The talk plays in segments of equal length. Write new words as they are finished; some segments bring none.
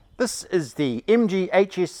This is the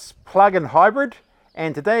MG plug-in hybrid,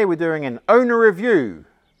 and today we're doing an owner review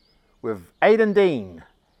with Aidan Dean.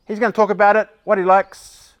 He's going to talk about it, what he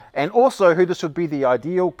likes, and also who this would be the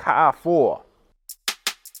ideal car for.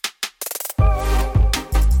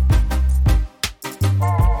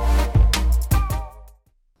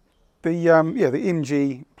 The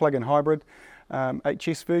MG plug-in hybrid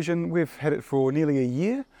HS version, we've had it for nearly a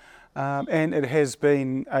year. And it has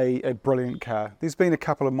been a brilliant car. There's been a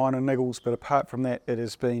couple of minor niggles, but apart from that, it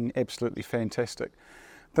has been absolutely fantastic.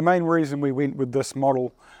 The main reason we went with this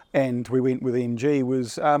model and we went with MG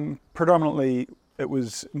was predominantly it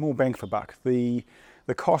was more bang for buck. The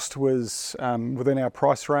cost was within our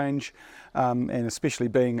price range, and especially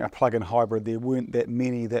being a plug-in hybrid, there weren't that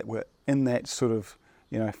many that were in that sort of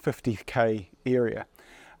 50k area.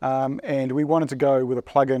 And we wanted to go with a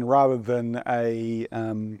plug-in rather than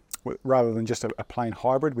just a plain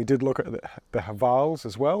hybrid. We did look at the Havals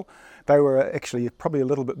as well. They were actually probably a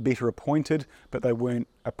little bit better appointed, but they weren't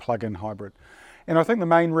a plug-in hybrid. And I think the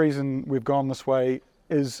main reason we've gone this way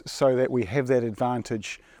is so that we have that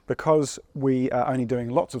advantage because we are only doing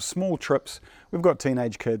lots of small trips. We've got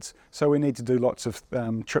teenage kids, so we need to do lots of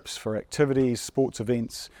trips for activities, sports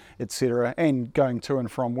events, etc., and going to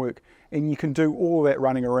and from work. And you can do all that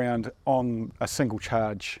running around on a single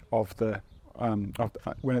charge of the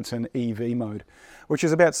when it's in EV mode, which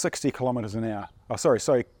is about 60 kilometres an hour.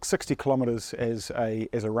 60 kilometres as a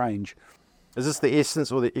range. Is this the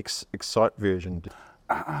Essence or the Excite version?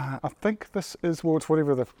 I think this is, well, it's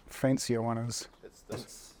whatever the fancier one is. It's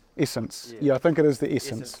this. Essence. Yeah, I think it is the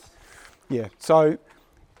Essence. Yeah, so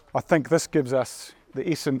I think this gives us, the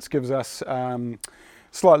Essence gives us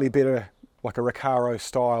slightly better, like a Recaro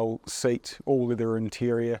style seat, all leather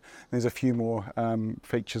interior. There's a few more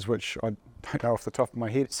features which I don't know off the top of my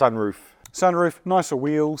head. Sunroof, nicer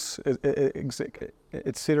wheels,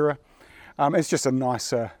 etc. It's just a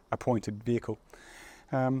nicer appointed vehicle.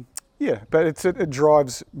 But it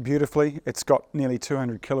drives beautifully. It's got nearly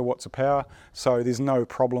 200 kilowatts of power, so there's no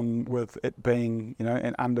problem with it being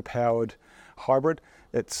an underpowered hybrid.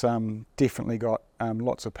 It's definitely got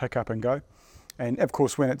lots of pickup and go. And of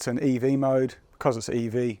course, when it's in EV mode, because it's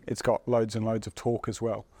EV, it's got loads and loads of torque as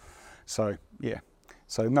well. So yeah,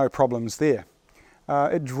 so no problems there.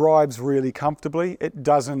 It drives really comfortably. It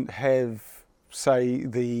doesn't have, say,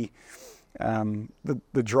 the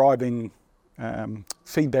driving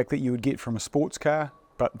feedback that you would get from a sports car,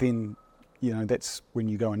 but then that's when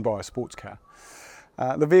you go and buy a sports car.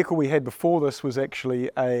 The vehicle we had before this was actually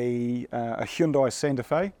a Hyundai Santa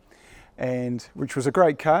Fe, and which was a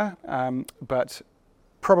great car, but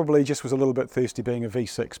probably just was a little bit thirsty being a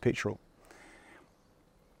V6 petrol.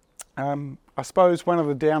 I suppose one of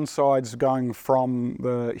the downsides going from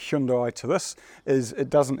the Hyundai to this is it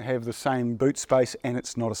doesn't have the same boot space and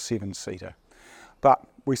it's not a 7-seater. But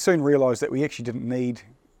we soon realised that we actually didn't need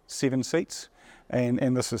 7 seats,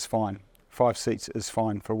 and this is fine. 5 seats is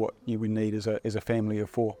fine for what you would need as a family of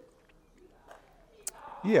 4.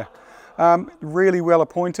 Yeah. Really well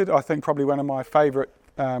appointed. I think probably one of my favourite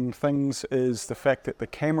things is the fact that the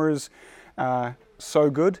cameras are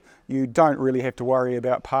so good. You don't really have to worry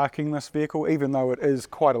about parking this vehicle, even though it is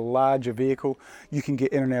quite a larger vehicle. You can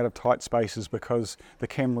get in and out of tight spaces because the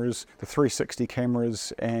cameras, the 360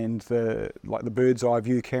 cameras and the bird's eye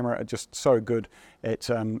view camera are just so good at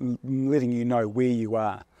letting you know where you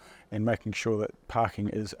are and making sure that parking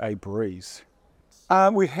is a breeze.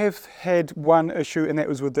 We have had one issue, and that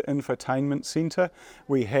was with the infotainment centre.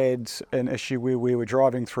 We had an issue where we were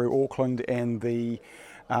driving through Auckland and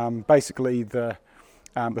basically the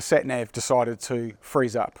sat-nav decided to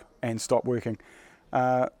freeze up and stop working.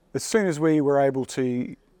 As soon as we were able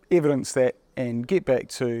to evidence that and get back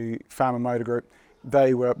to Farmer Motor Group,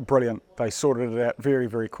 they were brilliant. They sorted it out very,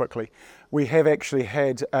 very quickly. We have actually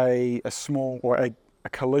had a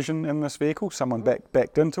collision in this vehicle. Someone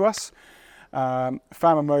backed into us.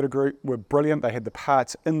 Farmer Motor Group were brilliant. They had the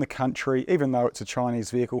parts in the country, even though it's a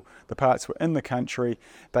Chinese vehicle, the parts were in the country.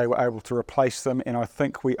 They were able to replace them, and I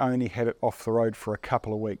think we only had it off the road for a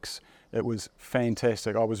couple of weeks. It was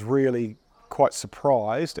fantastic. I was really quite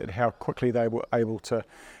surprised at how quickly they were able to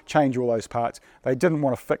change all those parts. They didn't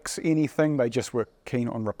want to fix anything, they just were keen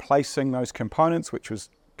on replacing those components, which was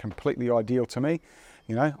completely ideal to me.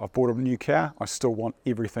 I've bought a new car, I still want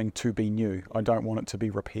everything to be new. I don't want it to be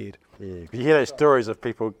repaired. Yeah, you hear those stories of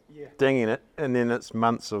people dinging it, and then it's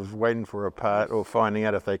months of waiting for a part or finding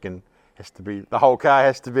out if the whole car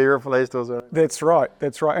has to be replaced or something. That's right,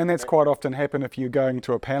 and that's quite often happen if you're going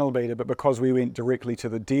to a panel beater, but because we went directly to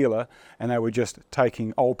the dealer and they were just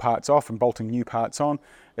taking old parts off and bolting new parts on,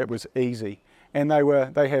 it was easy. and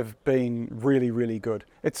they have been really, really good.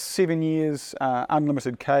 It's 7 years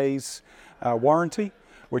unlimited Ks warranty,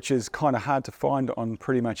 which is kind of hard to find on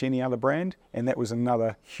pretty much any other brand, and that was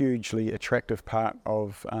another hugely attractive part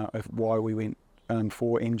of why we went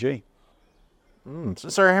for MG.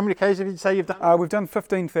 So how many Ks have you say you've done? We've done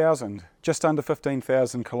 15,000, just under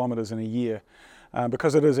 15,000 kilometres in a year,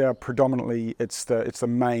 because it is it's the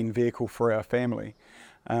main vehicle for our family.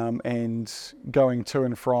 And going to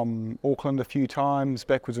and from Auckland a few times,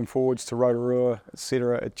 backwards and forwards to Rotorua,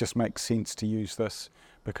 etc., it just makes sense to use this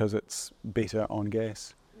because it's better on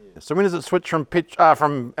gas. So when does it switch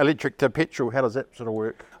from electric to petrol? How does that sort of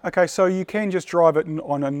work? Okay, so you can just drive it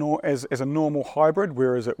on as a normal hybrid,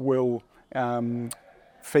 whereas it will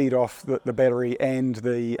feed off the battery and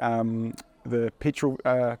the petrol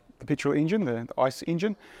engine, the ICE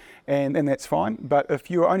engine, and that's fine. But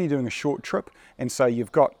if you're only doing a short trip and say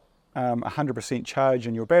you've got 100% charge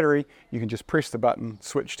in your battery, you can just press the button,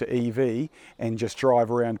 switch to EV, and just drive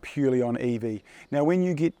around purely on EV. Now, when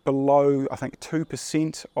you get below, I think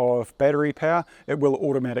 2% of battery power, it will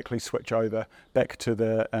automatically switch over back to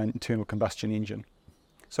the internal combustion engine.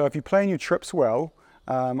 So if you plan your trips well,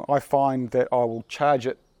 I find that I will charge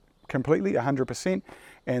it completely, 100%,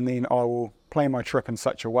 and then I will plan my trip in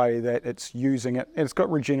such a way that it's using it, and it's got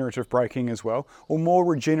regenerative braking as well, or more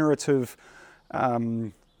regenerative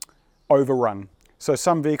overrun. So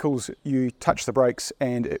some vehicles, you touch the brakes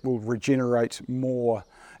and it will regenerate more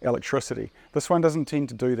electricity. This one doesn't tend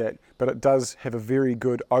to do that, but it does have a very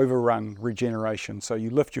good overrun regeneration. So you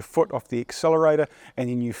lift your foot off the accelerator and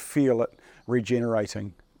then you feel it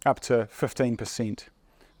regenerating up to 15%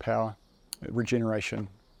 power regeneration.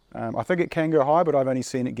 I think it can go high, but I've only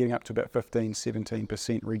seen it getting up to about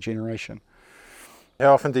 15-17% regeneration.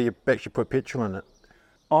 How often do you actually put petrol in it?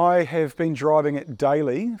 I have been driving it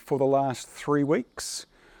daily for the last 3 weeks.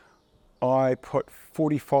 I put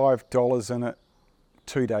 $45 in it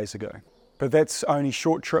 2 days ago. But that's only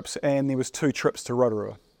short trips, and there was 2 trips to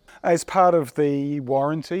Rotorua. As part of the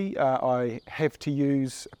warranty, I have to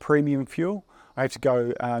use premium fuel. I have to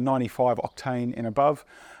go 95 octane and above.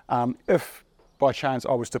 If by chance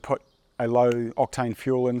I was to put a low octane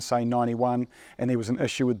fuel in, say 91, and there was an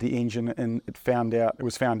issue with the engine and it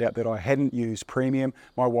was found out that I hadn't used premium,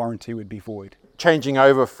 my warranty would be void. Changing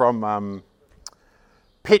over from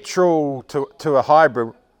petrol to a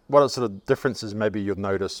hybrid, what are sort of differences maybe you'll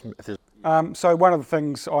notice? So one of the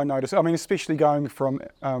things I noticed, I mean, especially going from,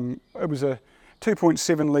 it was a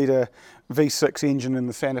 2.7 litre V6 engine in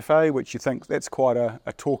the Santa Fe, which you think that's quite a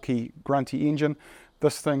torquey, grunty engine.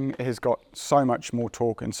 This thing has got so much more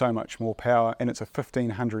torque and so much more power, and it's a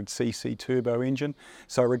 1500cc turbo engine.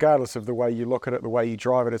 So regardless of the way you look at it, the way you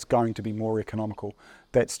drive it, it's going to be more economical.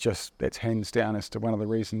 That's hands down as to one of the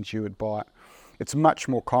reasons you would buy it. It's much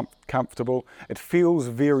more comfortable. It feels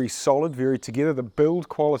very solid, very together. The build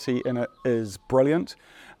quality in it is brilliant.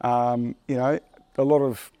 You know, a lot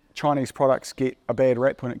of Chinese products get a bad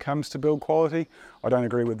rap when it comes to build quality. I don't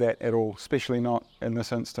agree with that at all, especially not in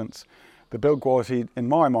this instance. The build quality, in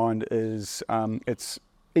my mind, is it's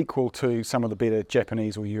equal to some of the better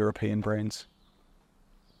Japanese or European brands.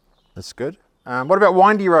 That's good. What about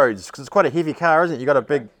windy roads? Because it's quite a heavy car, isn't it? You got a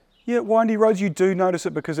big... Yeah, windy roads, you do notice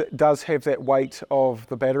it because it does have that weight of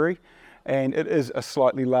the battery, and it is a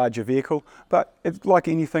slightly larger vehicle, but it's like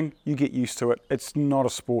anything, you get used to it. It's not a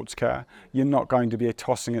sports car. You're not going to be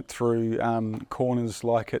tossing it through corners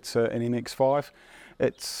like it's an MX-5.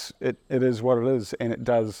 It is what it is, and it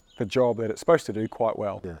does the job that it's supposed to do quite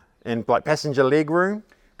well. Yeah. And like passenger leg room?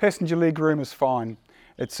 Passenger leg room is fine.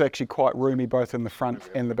 It's actually quite roomy both in the front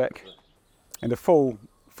and the back. And a full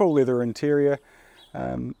leather interior,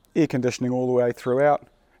 air conditioning all the way throughout.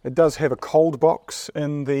 It does have a cold box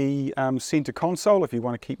in the centre console if you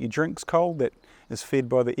want to keep your drinks cold. That is fed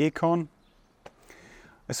by the aircon.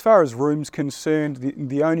 As far as room's concerned,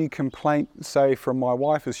 the only complaint, say, from my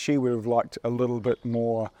wife is she would have liked a little bit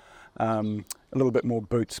more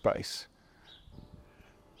boot space.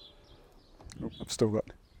 I've still got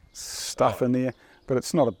stuff in there, but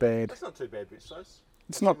it's not a bad. It's not too bad boot space.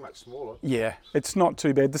 It's not much smaller. Yeah, it's not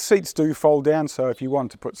too bad. The seats do fold down, so if you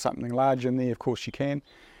want to put something large in there, of course you can.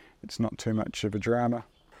 It's not too much of a drama.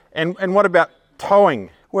 And what about towing?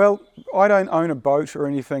 Well, I don't own a boat or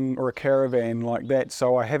anything or a caravan like that,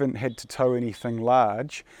 so I haven't had to tow anything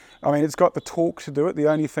large. I mean, it's got the torque to do it. The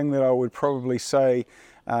only thing that I would probably say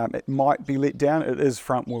it might be let down, it is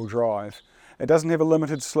front wheel drive. It doesn't have a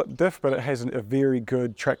limited slip diff, but it has a very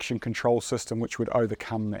good traction control system which would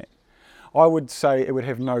overcome that. I would say it would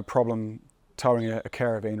have no problem towing a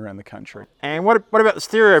caravan around the country. And what about the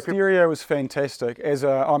stereo? Stereo is fantastic.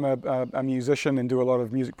 I'm a musician and do a lot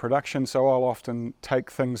of music production, so I'll often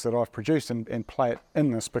take things that I've produced and play it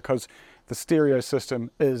in this, because the stereo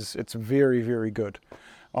system it's very, very good.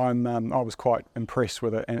 I was quite impressed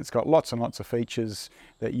with it, and it's got lots and lots of features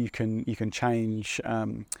that you can change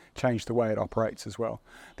the way it operates as well.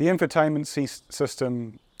 The infotainment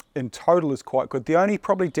system in total is quite good. The only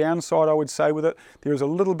probably downside I would say with it, there is a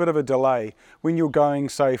little bit of a delay when you're going,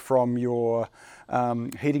 say, from your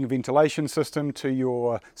heating and ventilation system to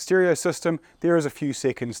your stereo system. There is a few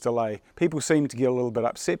seconds delay. People seem to get a little bit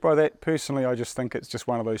upset by that. Personally, I just think it's just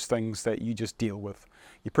one of those things that you just deal with.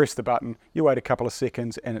 You press the button, you wait a couple of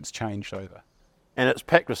seconds, and it's changed over. And it's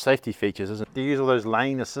packed with safety features, isn't it? Do you use all those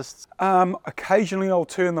lane assists? Occasionally I'll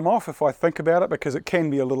turn them off if I think about it, because it can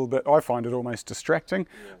be a little bit, I find it almost distracting.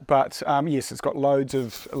 Yeah. But yes, it's got loads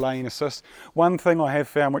of lane assist. One thing I have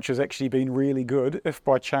found which has actually been really good, if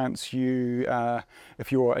by chance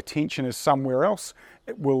if your attention is somewhere else,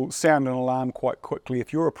 it will sound an alarm quite quickly.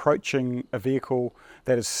 If you're approaching a vehicle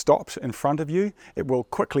that is stopped in front of you, it will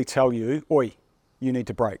quickly tell you, "Oi, you need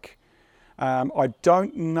to brake." I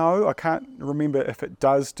don't know, I can't remember if it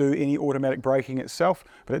does do any automatic braking itself,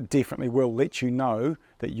 but it definitely will let you know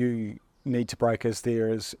that you need to brake as there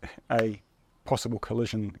is a possible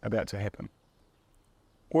collision about to happen.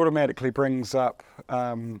 Automatically brings up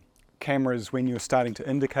cameras when you're starting to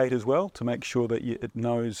indicate as well, to make sure that it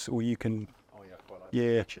knows, or you can... Oh yeah, quite like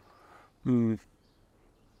yeah.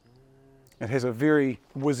 It has a very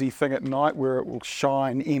whizzy thing at night where it will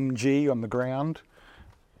shine MG on the ground.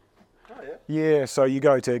 Yeah, so you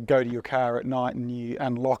go to your car at night and you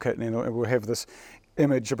unlock it, and it will have this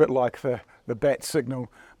image, a bit like the bat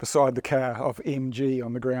signal beside the car, of MG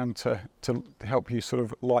on the ground to help you sort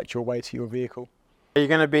of light your way to your vehicle. Are you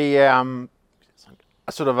going to be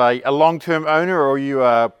sort of a long-term owner, or are you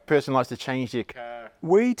a person who likes to change their car?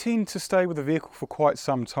 We tend to stay with the vehicle for quite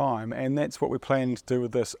some time, and that's what we're planning to do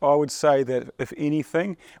with this. I would say that if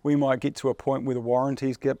anything, we might get to a point where the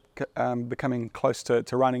warranties get becoming close to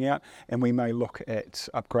running out, and we may look at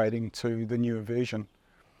upgrading to the newer version.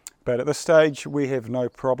 But at this stage, we have no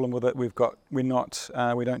problem with it. We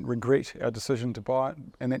don't regret our decision to buy it,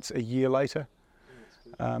 and that's a year later.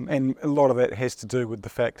 And a lot of that has to do with the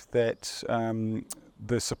fact that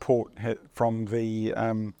the support from the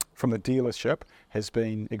dealership has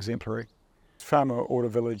been exemplary. Farmer Auto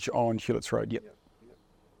Village on Hewletts Road, yep.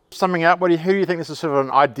 Summing up, who do you think this is sort of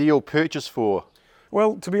an ideal purchase for?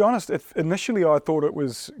 Well, to be honest, initially I thought it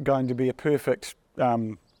was going to be a perfect,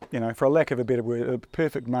 for a lack of a better word, a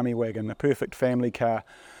perfect mummy wagon, a perfect family car.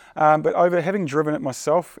 But over having driven it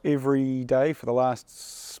myself every day for the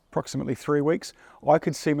last approximately 3 weeks, I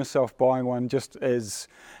could see myself buying one just as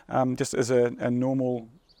a normal,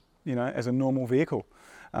 as a normal vehicle.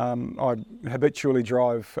 I habitually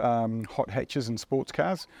drive hot hatches and sports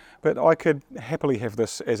cars, but I could happily have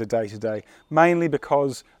this as a day-to-day, mainly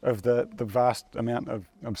because of the vast amount of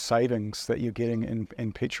savings that you're getting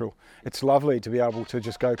in petrol. It's lovely to be able to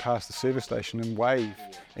just go past the service station and wave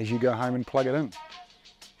as you go home and plug it in.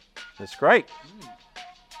 That's great.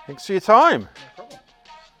 Thanks for your time.